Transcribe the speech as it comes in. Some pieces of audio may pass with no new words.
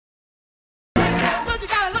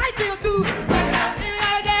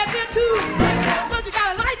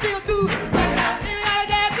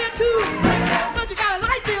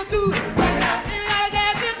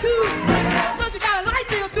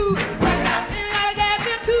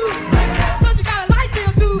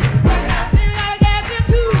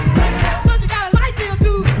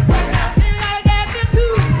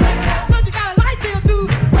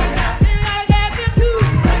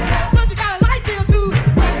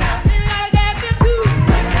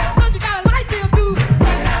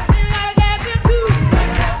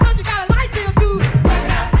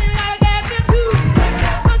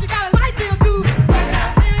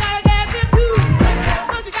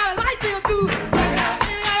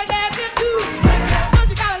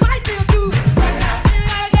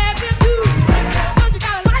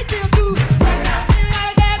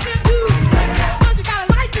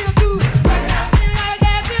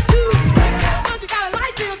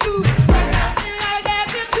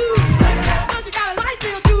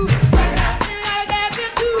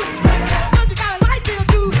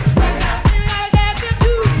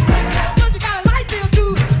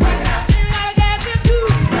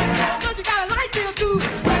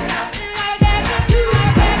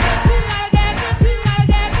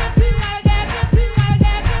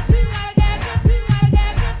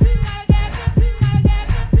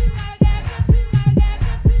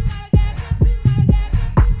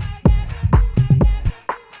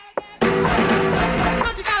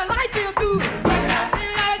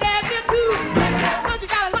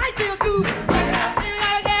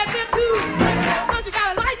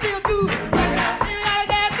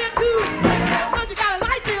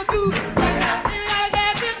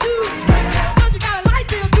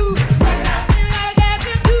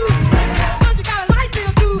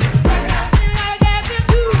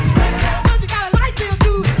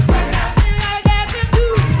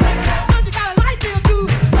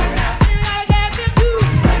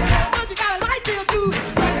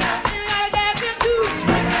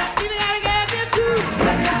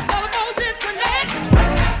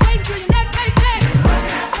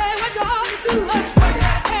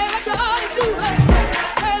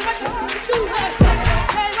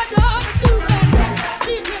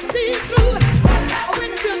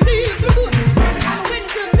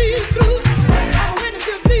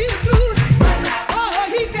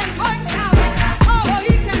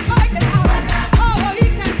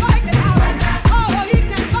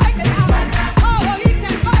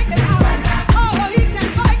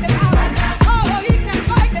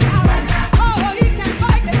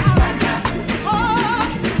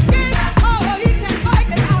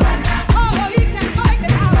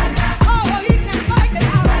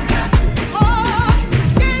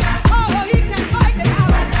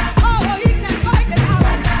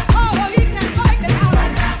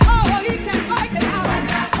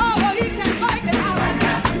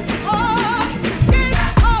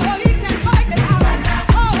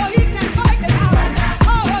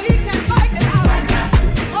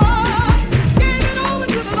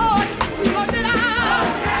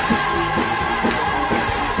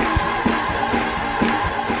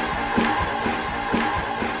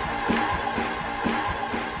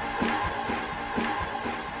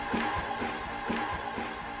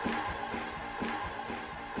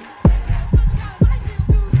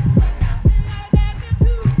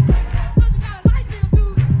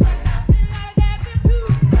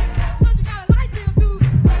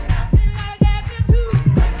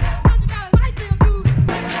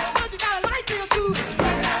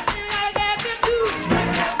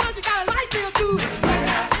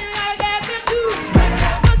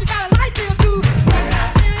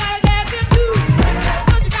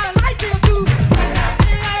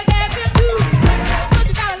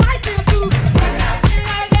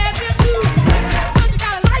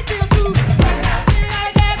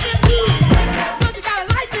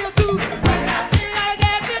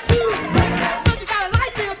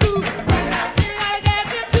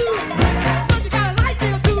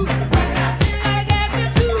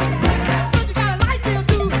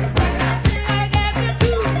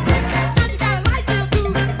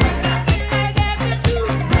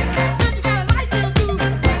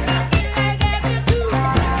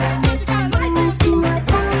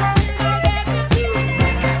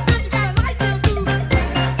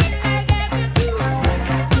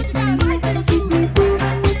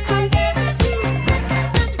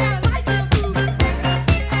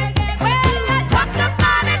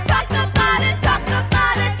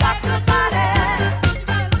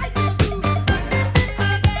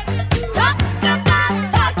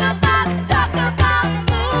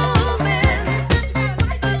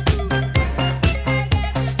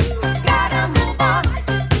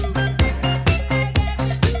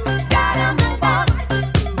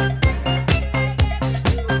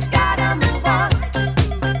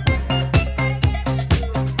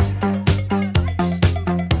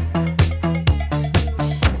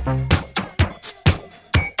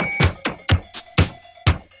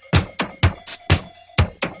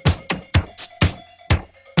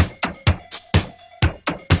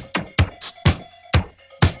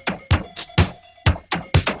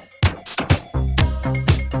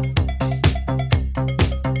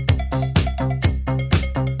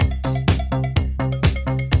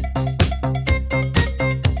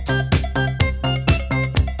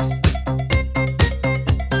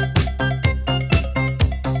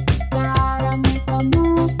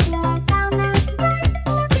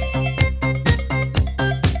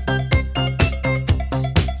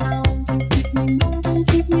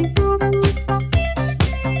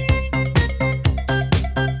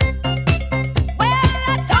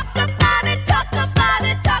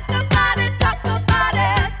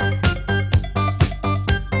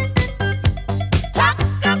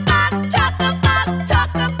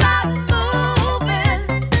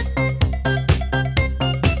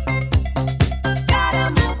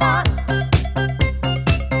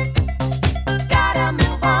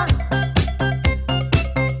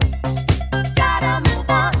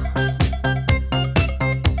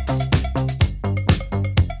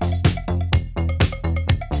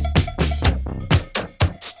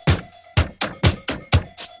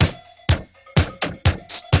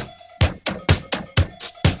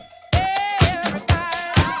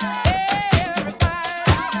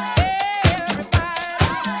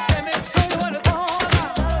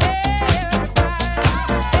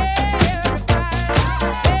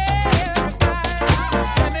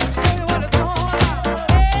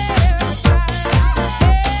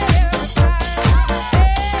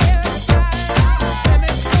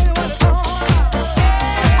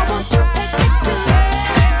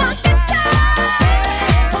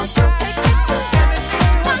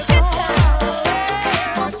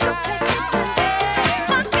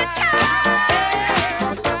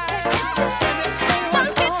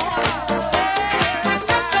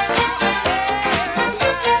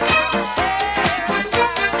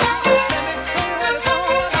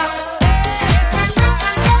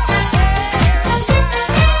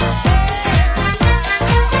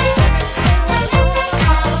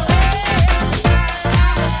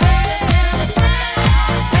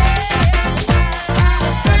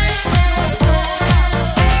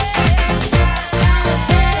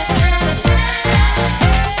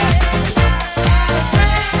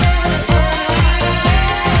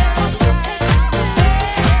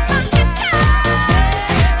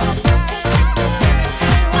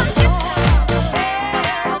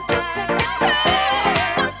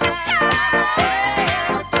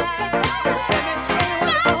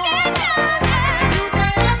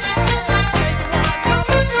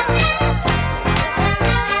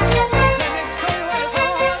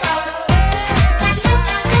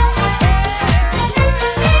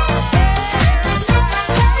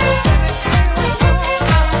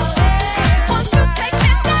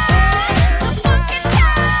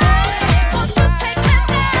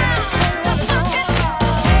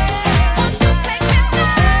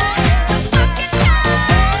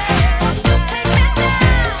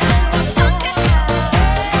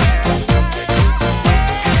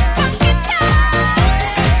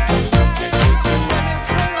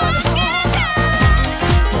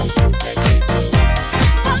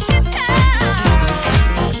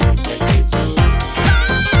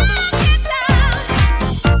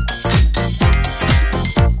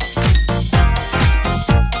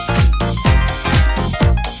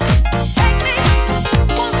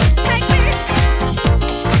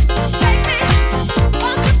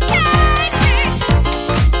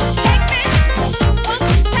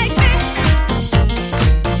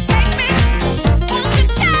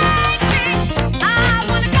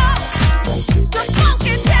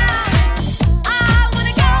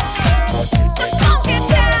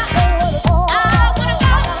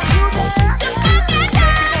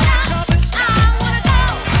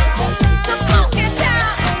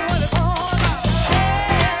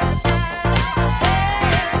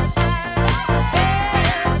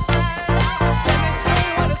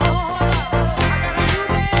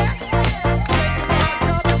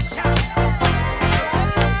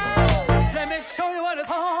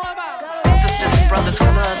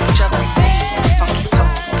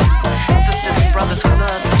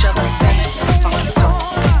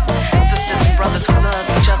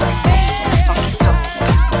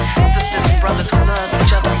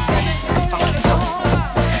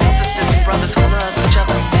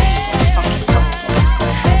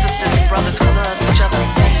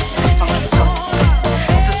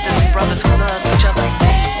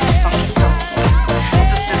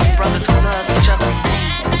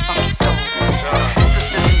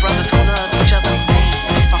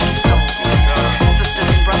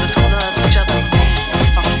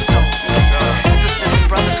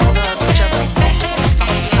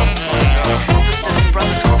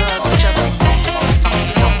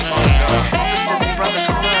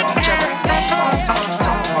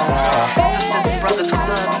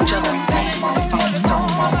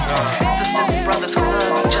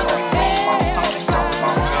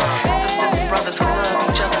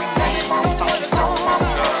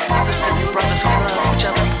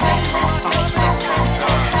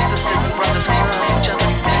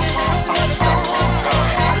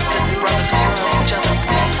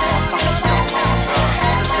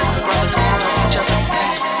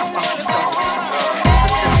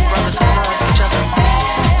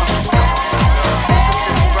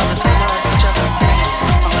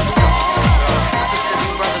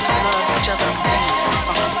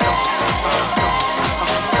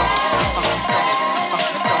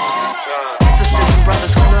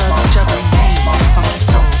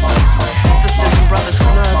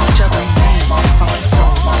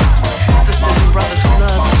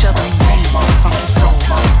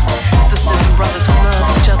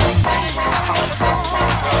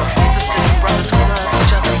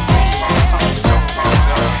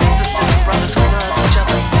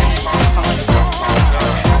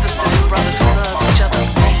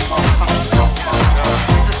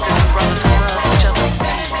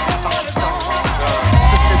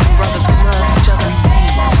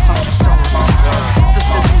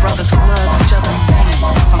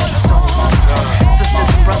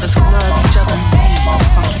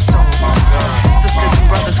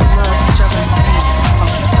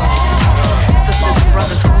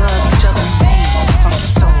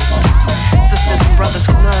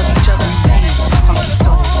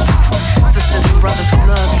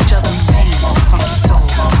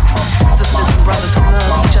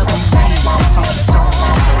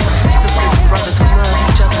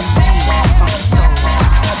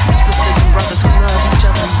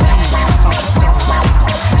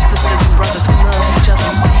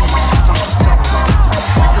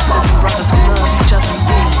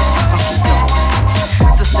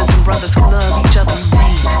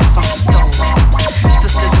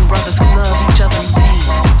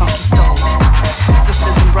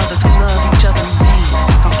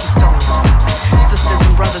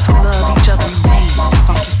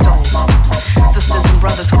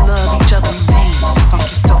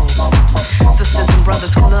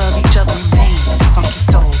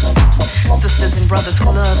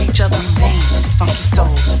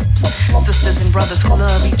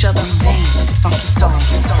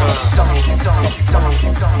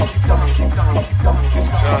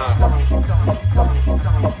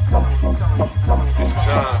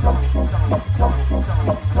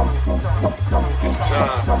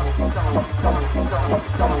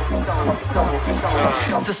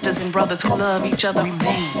Sisters and brothers who love each other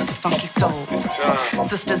remain funky soul.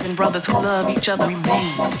 Sisters and brothers who love each other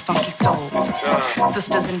remain funky soul.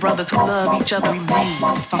 Sisters and brothers who love each other remain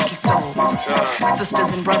funky soul.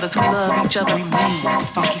 Sisters and brothers who love each other remain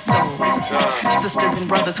funky soul. Sisters and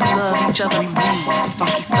brothers who love each other remain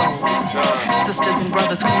funky soul. Sisters and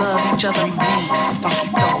brothers who love each other remain funky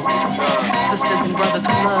soul. Sisters and brothers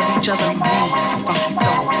who love each other remain funky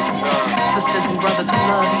soul. Sisters and brothers who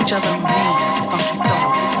love each other remain funky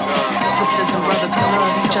soul. Sisters and brothers who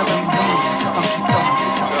love each other remain funky soul.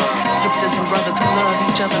 Sisters and brothers who love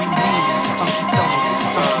each other remain funky soul.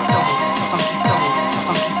 Funky soul,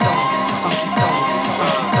 funky soul, funky soul, funky soul,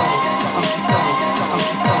 funky soul,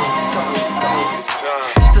 funky soul, funky soul.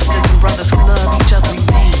 Sisters and brothers who love each other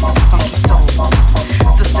remain funky soul.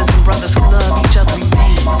 Sisters and brothers who love each other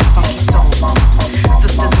remain funky soul.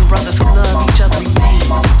 Sisters and brothers who love each other remain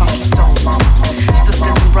funky soul.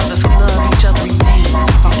 Sisters and brothers who love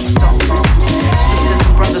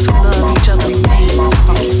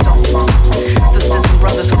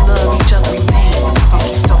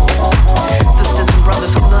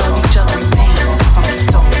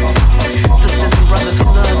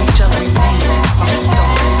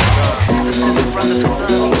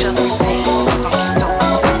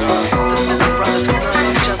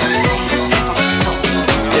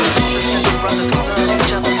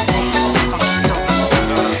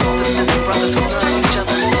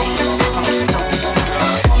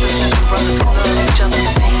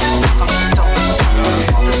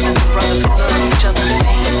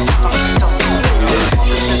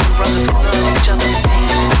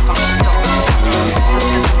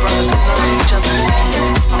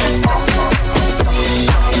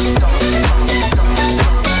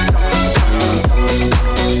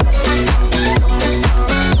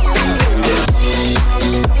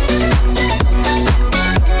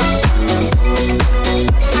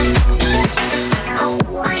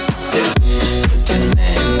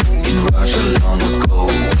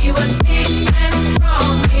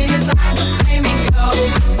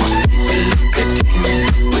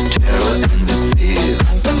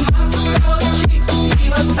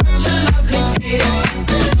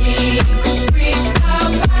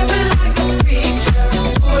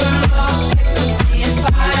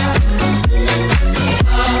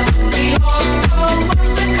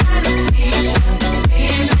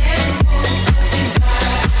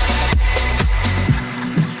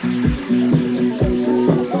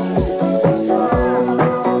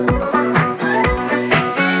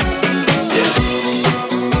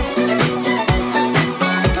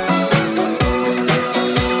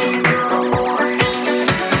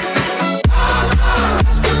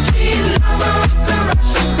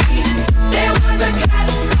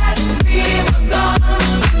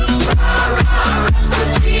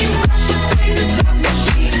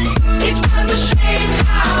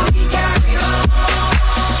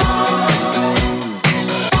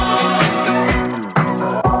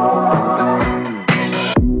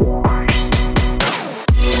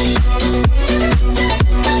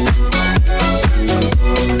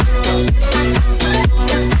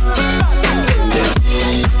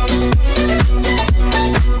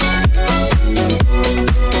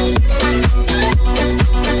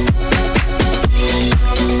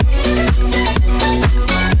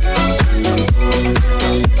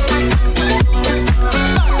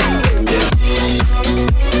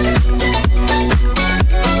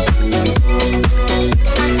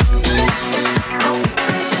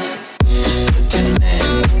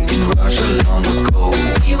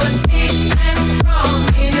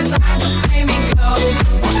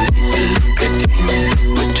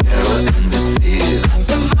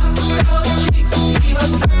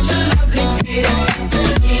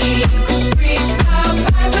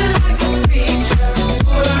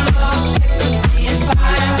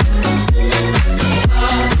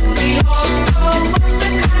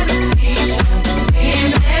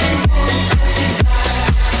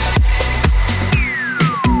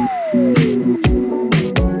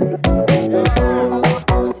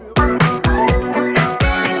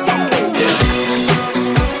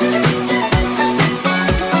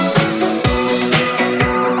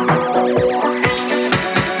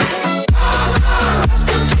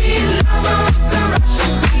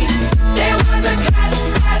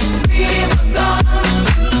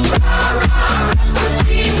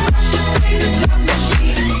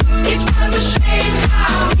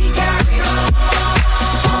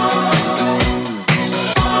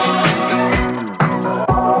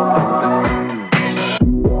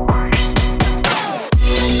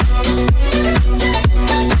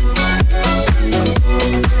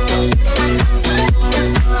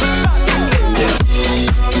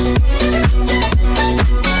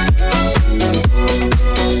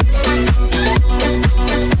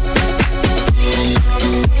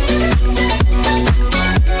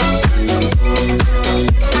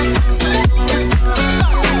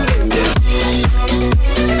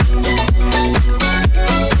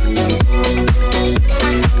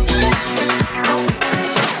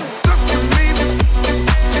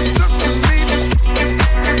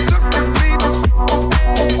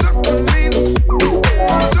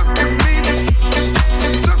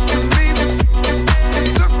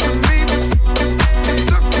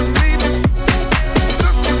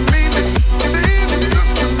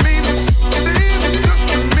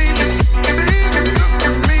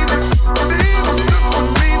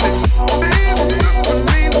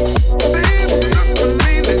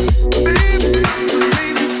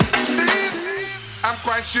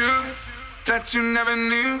that you never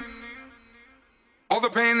knew, all the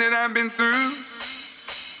pain that I've been through.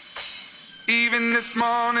 Even this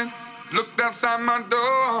morning, looked outside my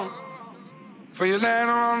door for your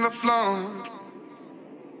letter on the floor.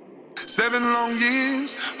 7 long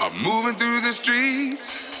years of moving through the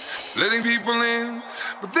streets, letting people in,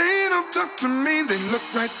 but they don't talk to me. They look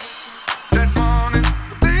right that morning,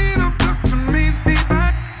 but they don't talk to me. Be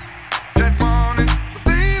back that morning, but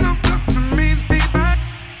they don't talk to me. Be back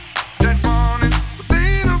that morning, but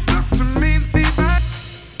they don't talk to me. Be back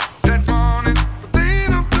that morning, but they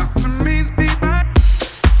don't talk to me. Be back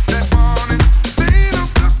that morning, but they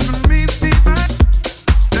don't talk to me. Be back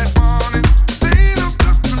that morning, but they don't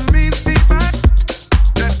talk to me. Be back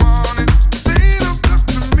that morning, but they don't talk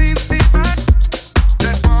to me. Be back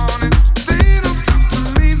that morning, they don't talk to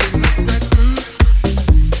me.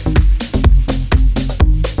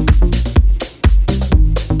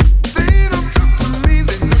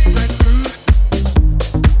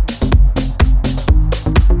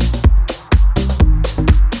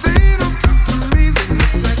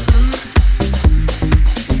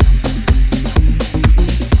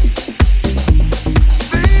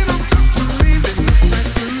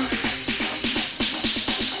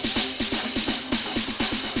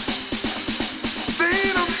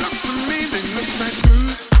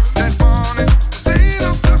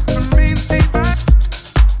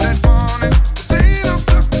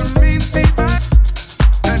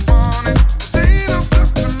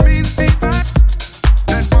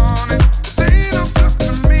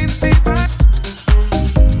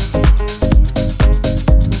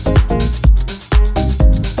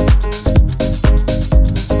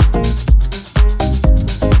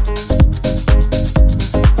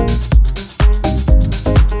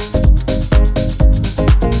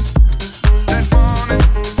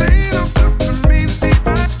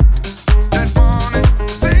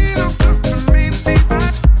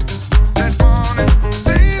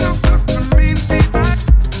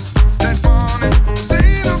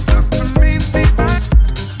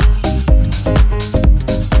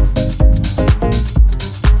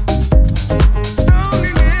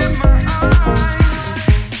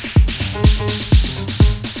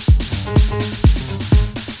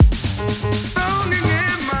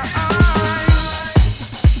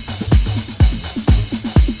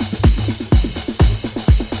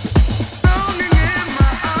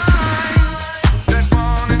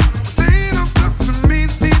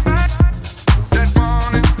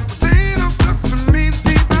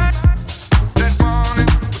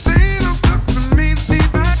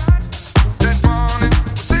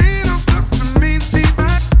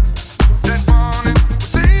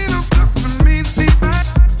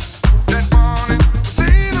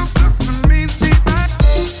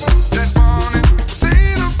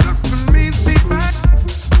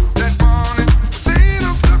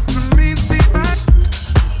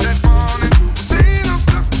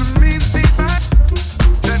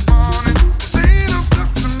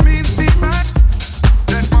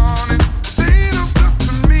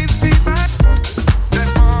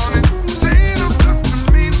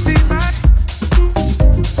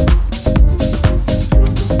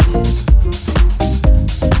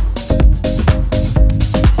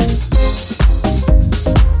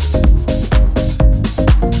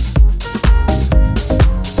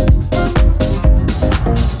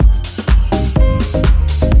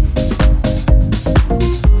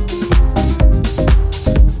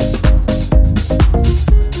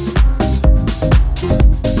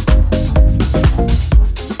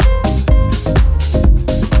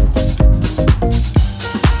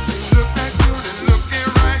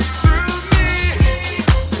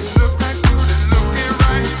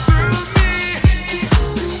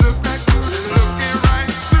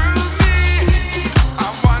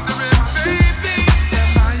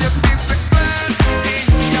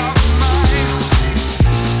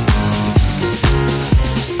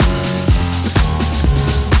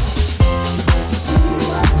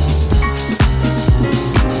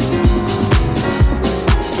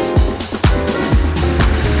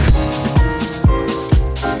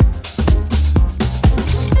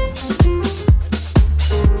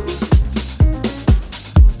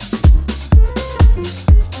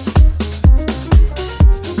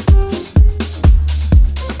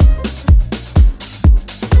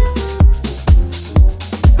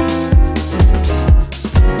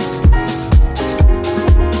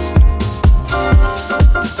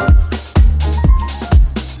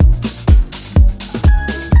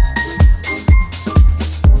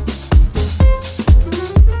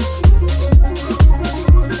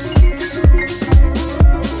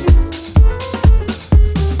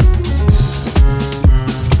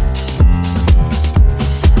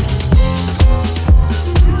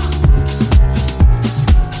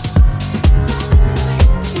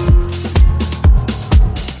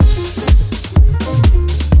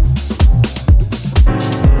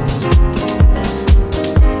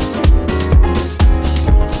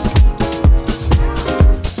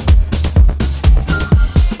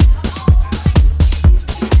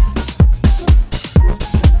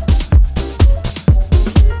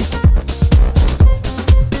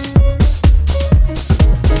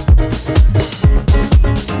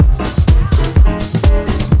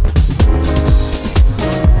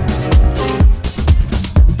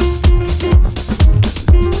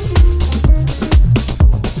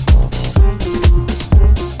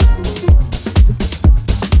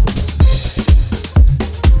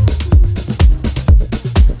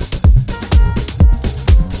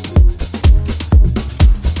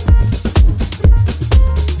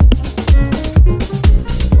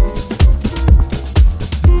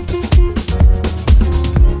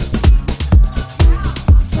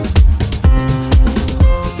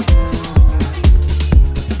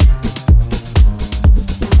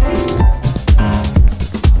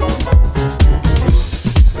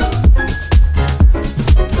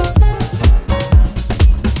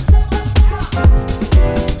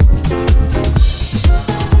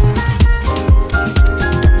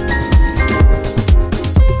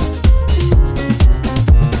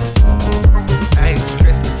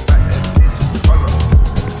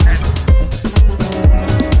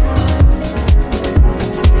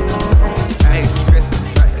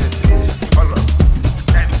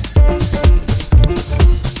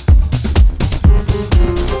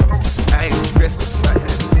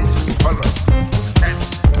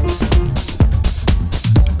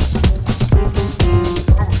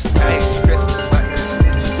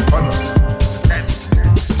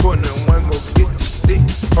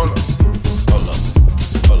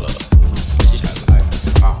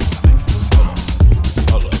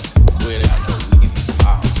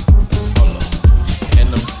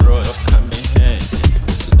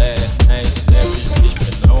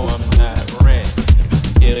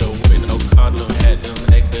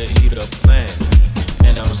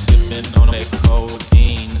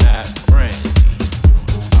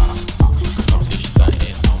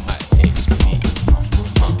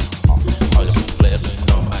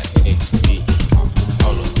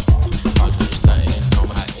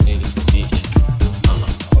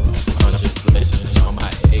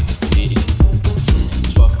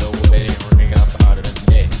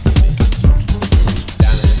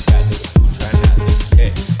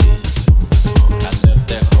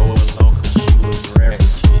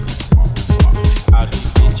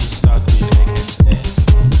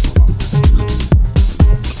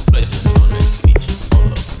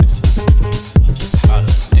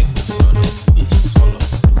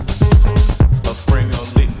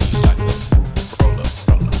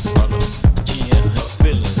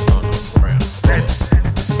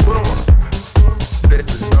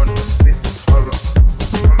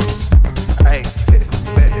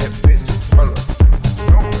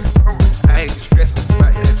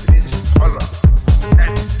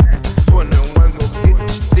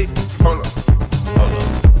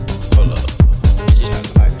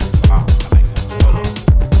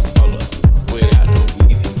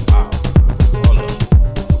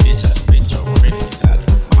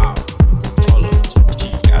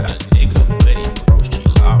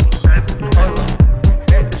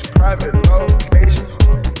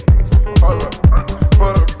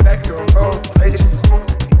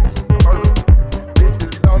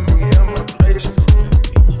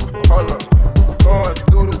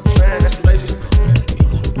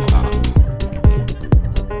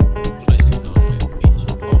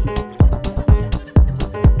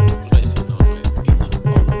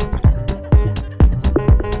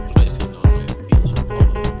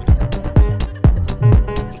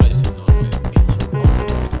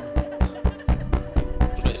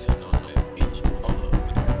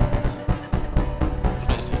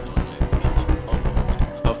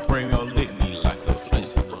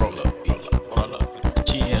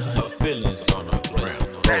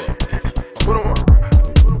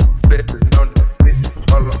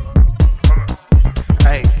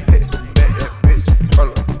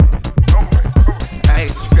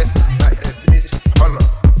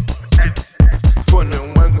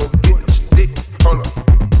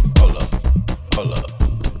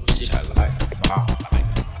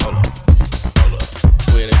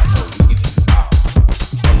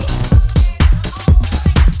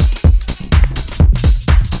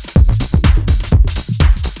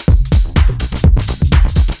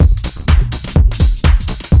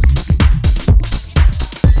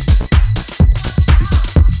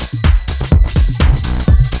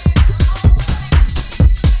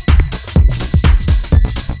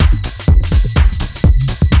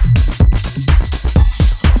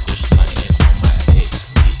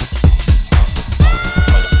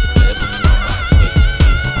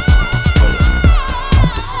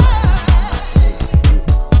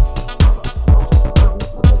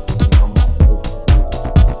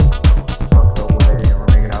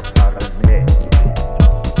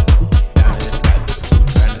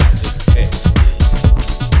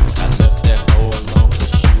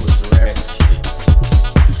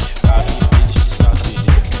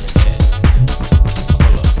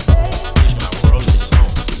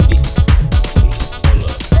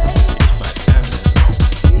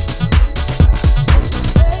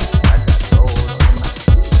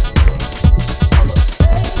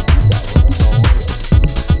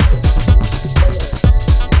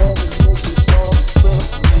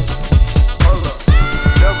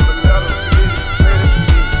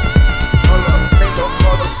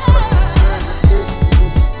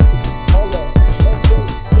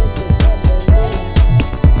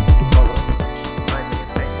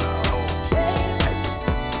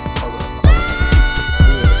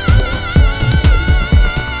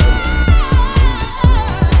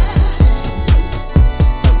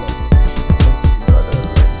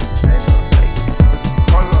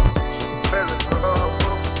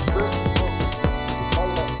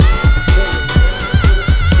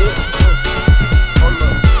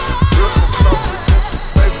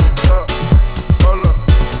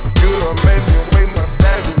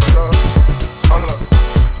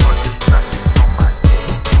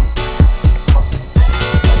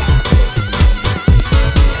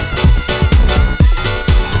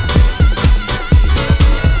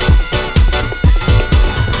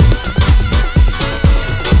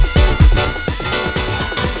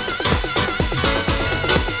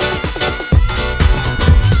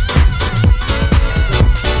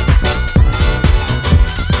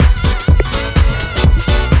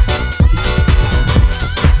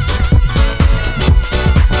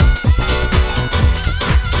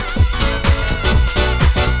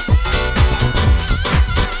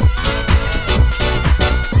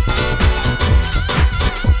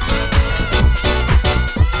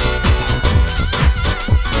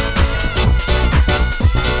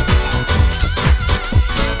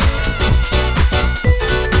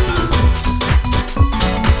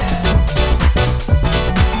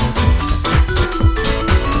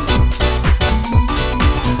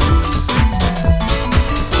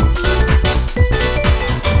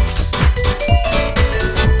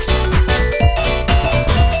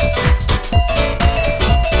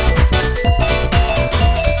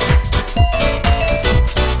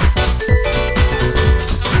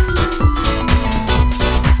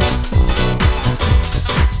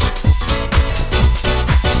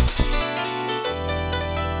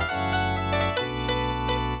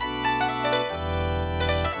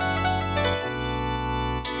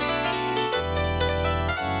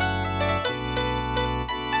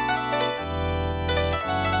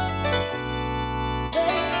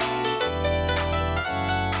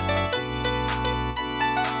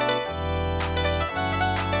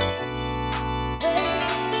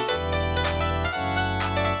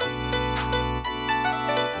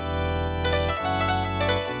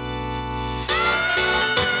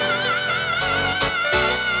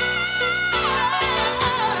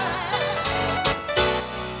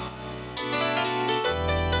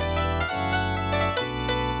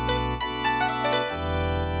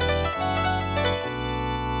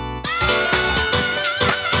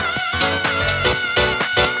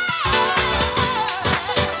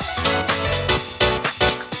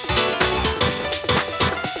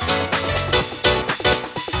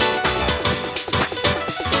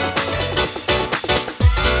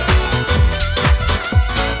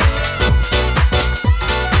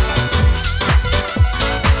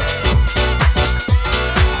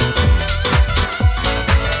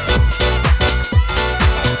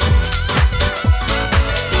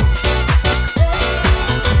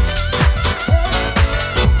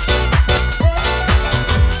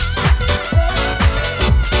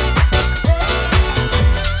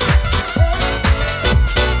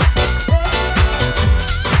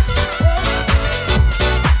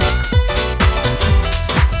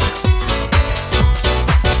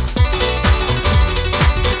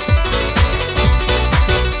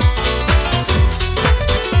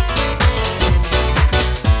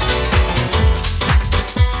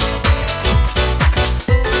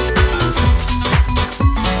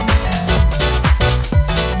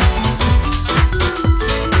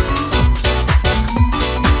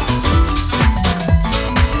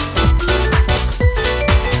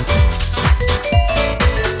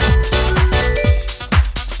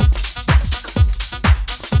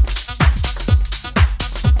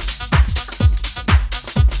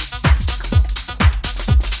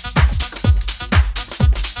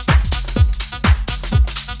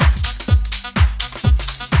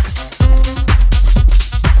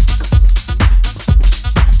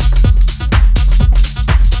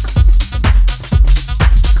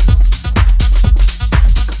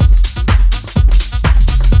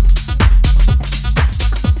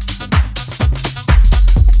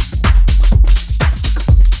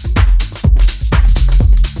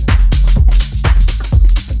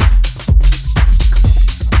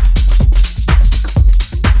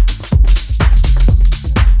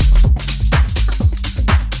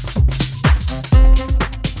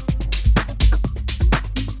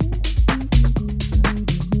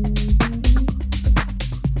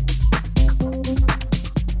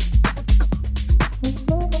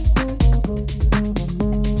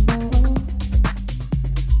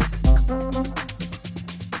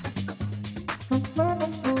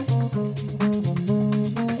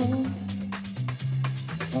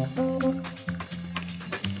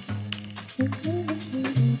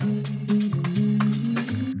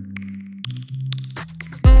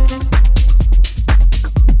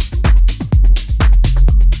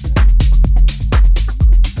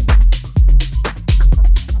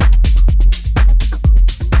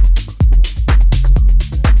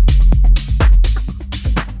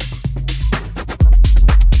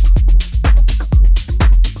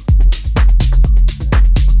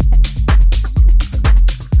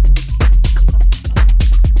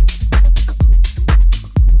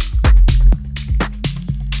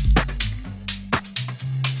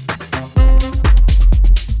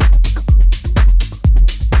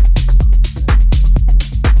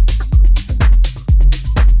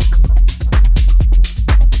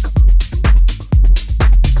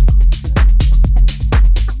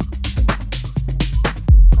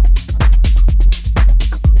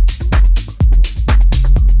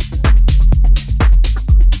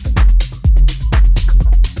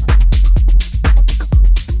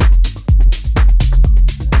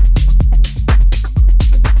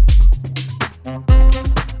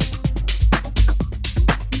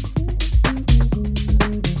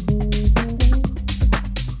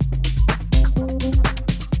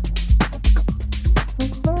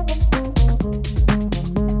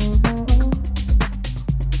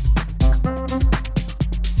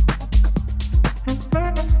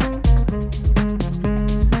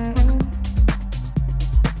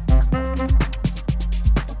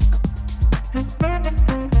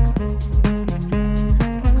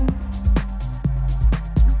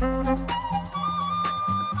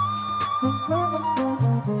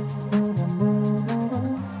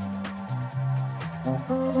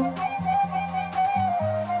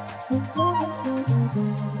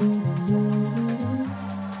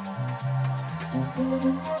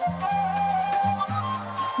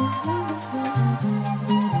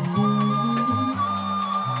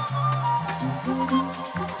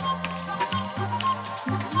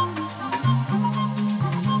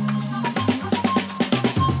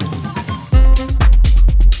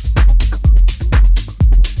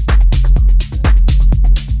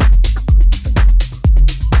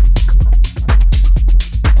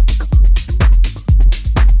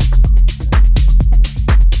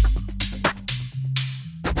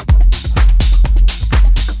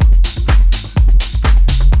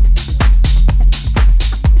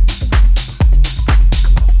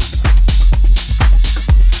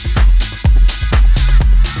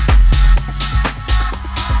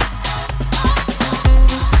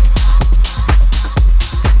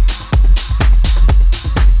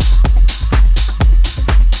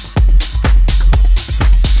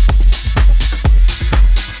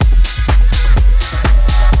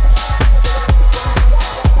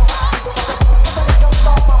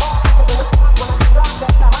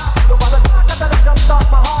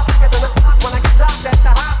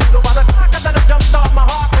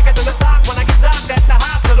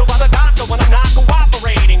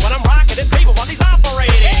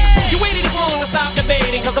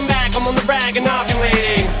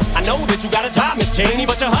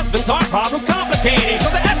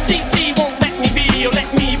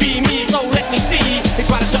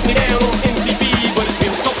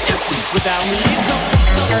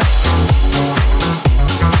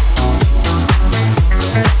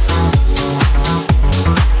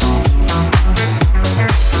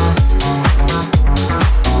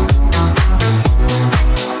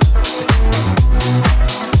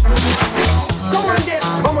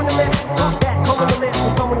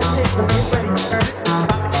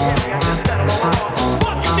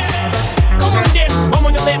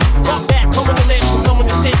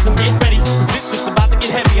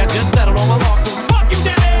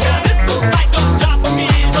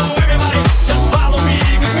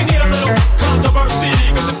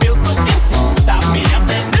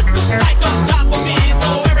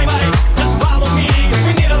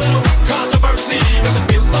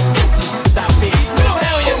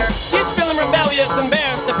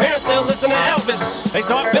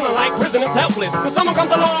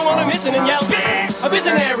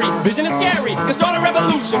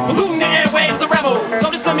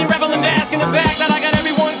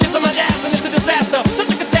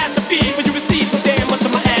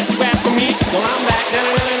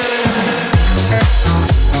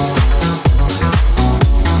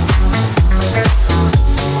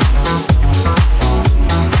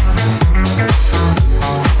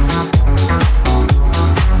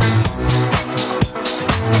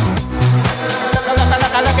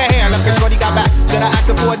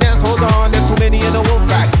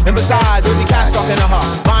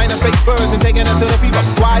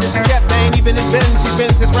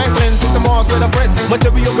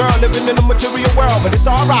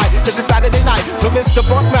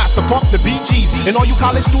 And all you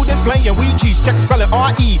college students playing Ouija's, check spelling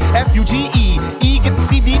R-E-F-U-G-E. Get the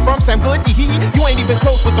CD from Sam Goody. You ain't even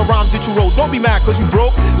close with the rhymes that you wrote. Don't be mad cause you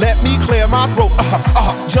broke. Let me clear my throat.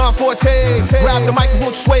 John Forte, grab the mic and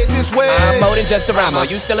won't sway it this way. I'm more than just a rhymer.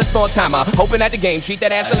 You still a small timer. Hoping at the game, treat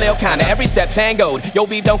that ass a little kinda. Every step tangoed. Yo,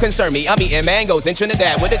 beef don't concern me. I'm eating mangoes in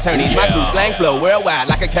Trinidad with attorneys. My crew slang flow worldwide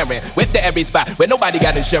like a Karen. Whip to every spot where nobody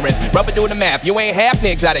got insurance. Rubber do the math. You ain't half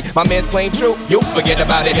the exotic. My man's plain true. You forget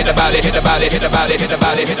about it. Hit about it. Hit about it. Hit about it. Hit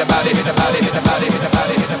about it. Hit about it. Hit about it. Hit about it. Hit about it. Hit about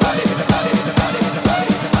it. Hit about it.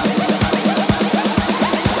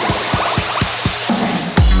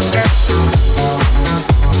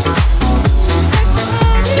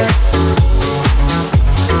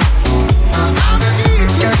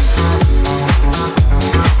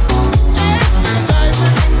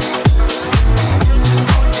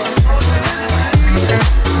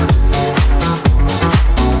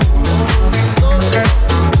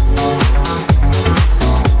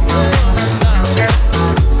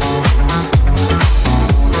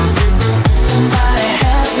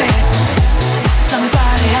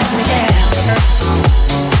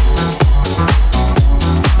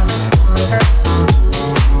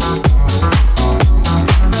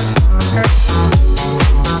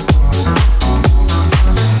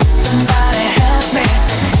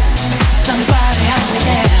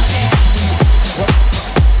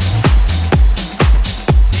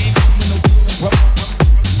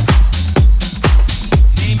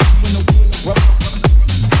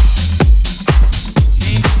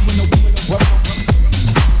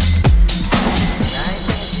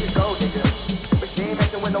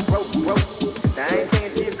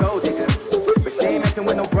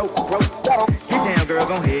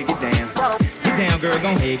 girl,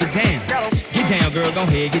 gon' head, get down. Get down, girl, gon'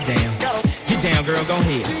 head, get down. Get down, girl, gon'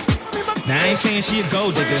 head. Now I ain't saying she a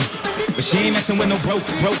gold digger, but she ain't messing with no broke.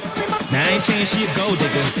 Now I ain't saying she a gold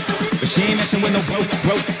digger, but she ain't messing with no broke.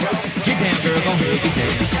 Get down, girl, gon' head, get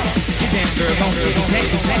down. Get down, girl, gon' head, get down.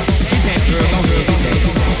 Get down, girl, gon' head, get down.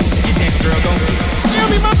 Get down, girl, gon' head. Give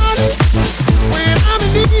me my money when I'm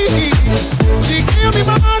in need. She give me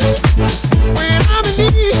my money when I'm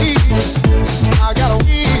in need. I gotta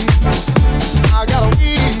weed. I gotta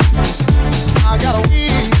weed. I gotta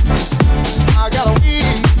weed. I gotta weed.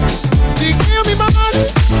 She give me my money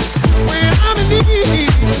when I'm in need.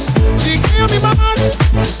 She give me my money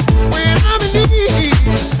when I'm in need.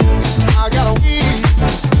 I gotta weed.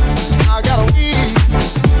 I gotta weed.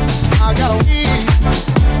 I gotta weed.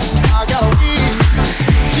 I gotta weed.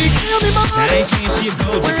 She give me my money. Now I ain't saying she a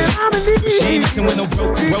gold digger, but she ain't messing with no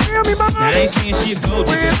broke. Now I ain't saying she a gold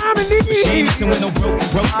digger, but she ain't messing with no broke.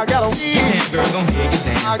 I gotta weed. Get down, girl, gon' head, get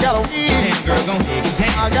down. I gotta weed. Get down, girl, gon' head, get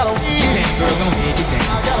down. I gotta weed. Get down, girl, gon' head, get down.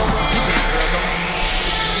 I gotta weed. Get down, girl, gon' head.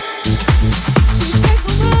 She take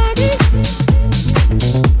my money.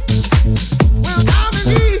 Well, I'm in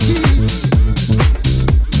need.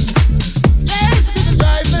 Yes, she's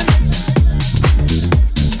driving.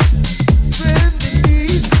 Friends in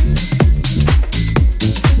need.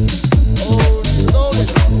 Oh, Lord.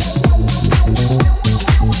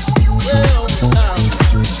 Well, now.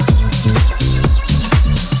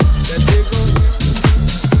 That big one.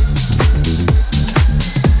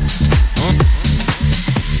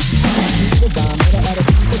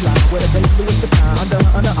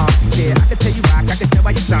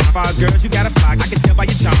 Girls, you got a flock. I can tell by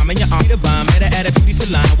your charm and your arm. The bomb at her attitude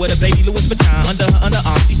salon with a baby Louis Vuitton under her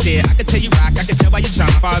underarm. She said, I can tell you rock. I can tell by your charm.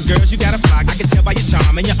 Girls, you got a flock. I can tell by your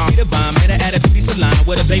charm and your arm. The bomb at her attitude salon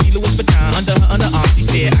with a baby Louis Vuitton under her underarm. She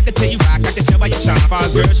said, I can tell you rock. I can tell by your charm.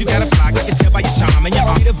 Girls, you got a flock. I can tell by your charm and your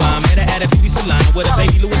arm. The bomb at her attitude salon with a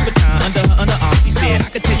baby Louis Vuitton under her underarm. She said, I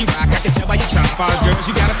can tell you rock. I can tell by your charm. Girls,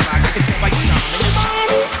 you got a flock. I can tell by your charm and your arm.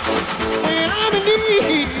 When I'm in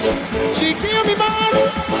need, she give me money.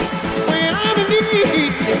 When I'm in need,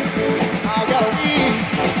 I gotta weed.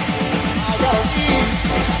 I gotta weed.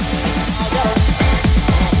 I gotta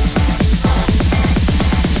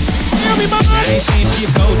give me my money. I ain't saying she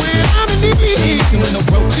a gold digger, when I'm in need. She ain't messing with no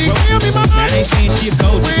broke. Give me my money. I ain't saying she a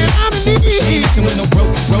gold digger, when I'm in need. She ain't messing with no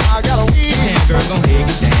broke. I gotta weed. Get down, girl, gon' head,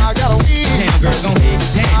 get down. I gotta weed. Get down, girl, gon' head,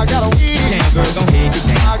 get down. I gotta weed. Get down, girl, gon' head, get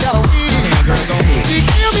down. I gotta weed. Get down, girl, gon' head. She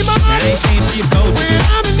give me my money. I ain't saying she a gold digger, when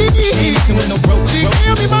I'm in need. She ain't messing with no broke. Give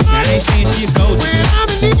me my money. I ain't saying she a gold digger, when I'm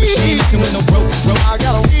in need. She ain't messing with no broke. I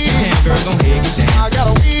gotta weed. Get down, girl, gon' head, get down. I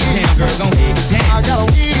gotta weed. Get down, girl, gon' head, get down. I gotta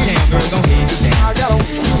weed. Get down, girl, gon' head, get down. I gotta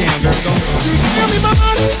weed. Get down, girl, gon' head. She give me my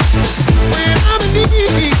money when I'm in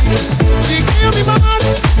need. She give me my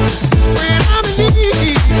money when I'm in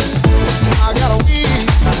need. I gotta weed.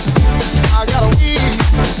 I gotta weed.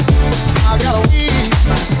 I gotta weed.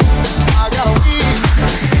 I gotta weed.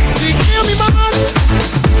 She give me my money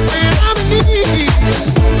when I'm in need.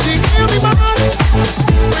 She give me my money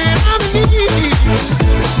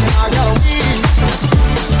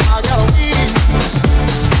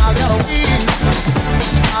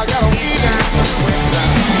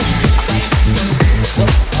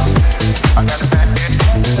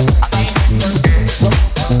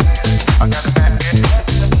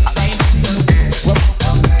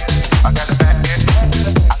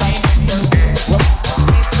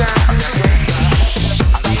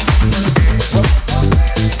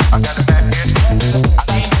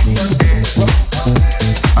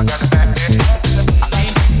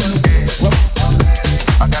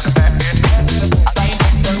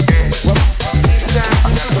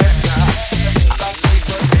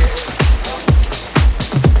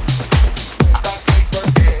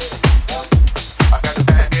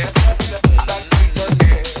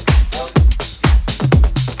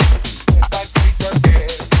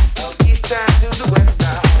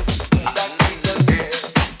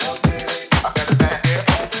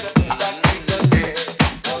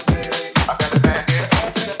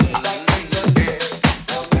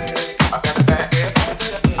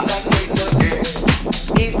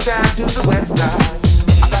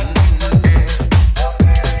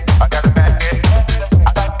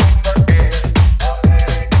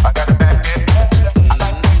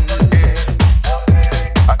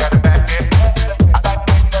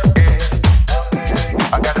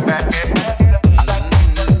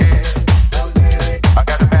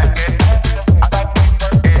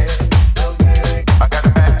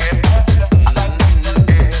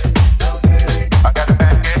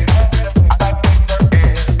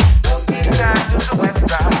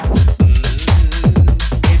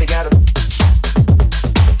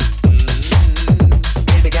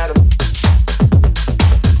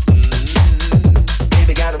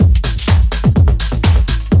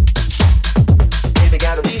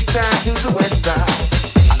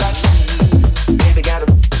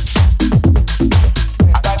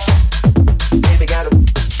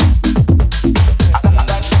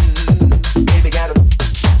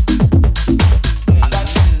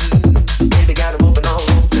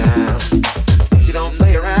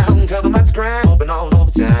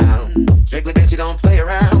don't play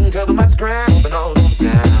around, cover much ground, moving all over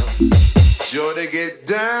town. Sure to get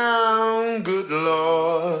down, good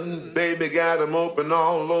Lord. Baby got 'em open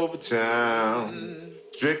all over town.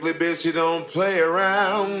 Strictly bitch, you don't play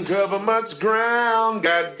around, cover much ground,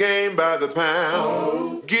 got game by the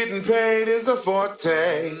pound. Getting paid is a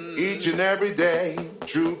forte, each and every day,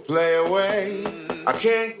 true play away. I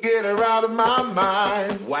can't get her out of my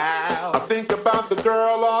mind, wow. I think about the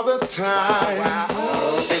girl all the time.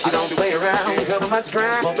 Bitch, you don't play around, cover much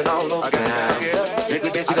ground, moving all over town.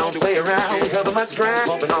 Strictly bitch, you don't play around, cover much ground,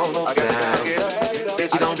 moving all over town.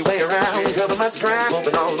 Bitch, you don't play around, cover much ground,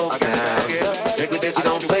 moving all over town. Strictly bitch, you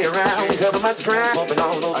don't play around, cover much ground, moving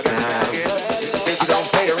all over town. Bitch, you don't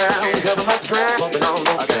play around, cover much ground, moving all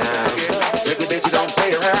over town. Strictly bitch, you don't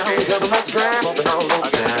play around, cover much ground, moving all over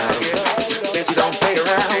town. Bitch, you don't play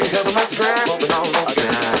around, cover much ground, moving all over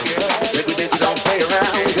town. Strictly bitch, you don't play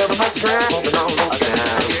around, cover much ground, moving all over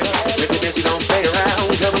town. Strictly bitch, you don't play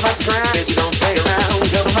around, cover much ground. Bitch, you don't play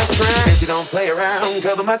around, cover much ground. Bitch, you don't play around,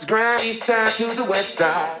 cover much ground. East side to the west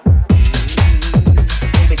side.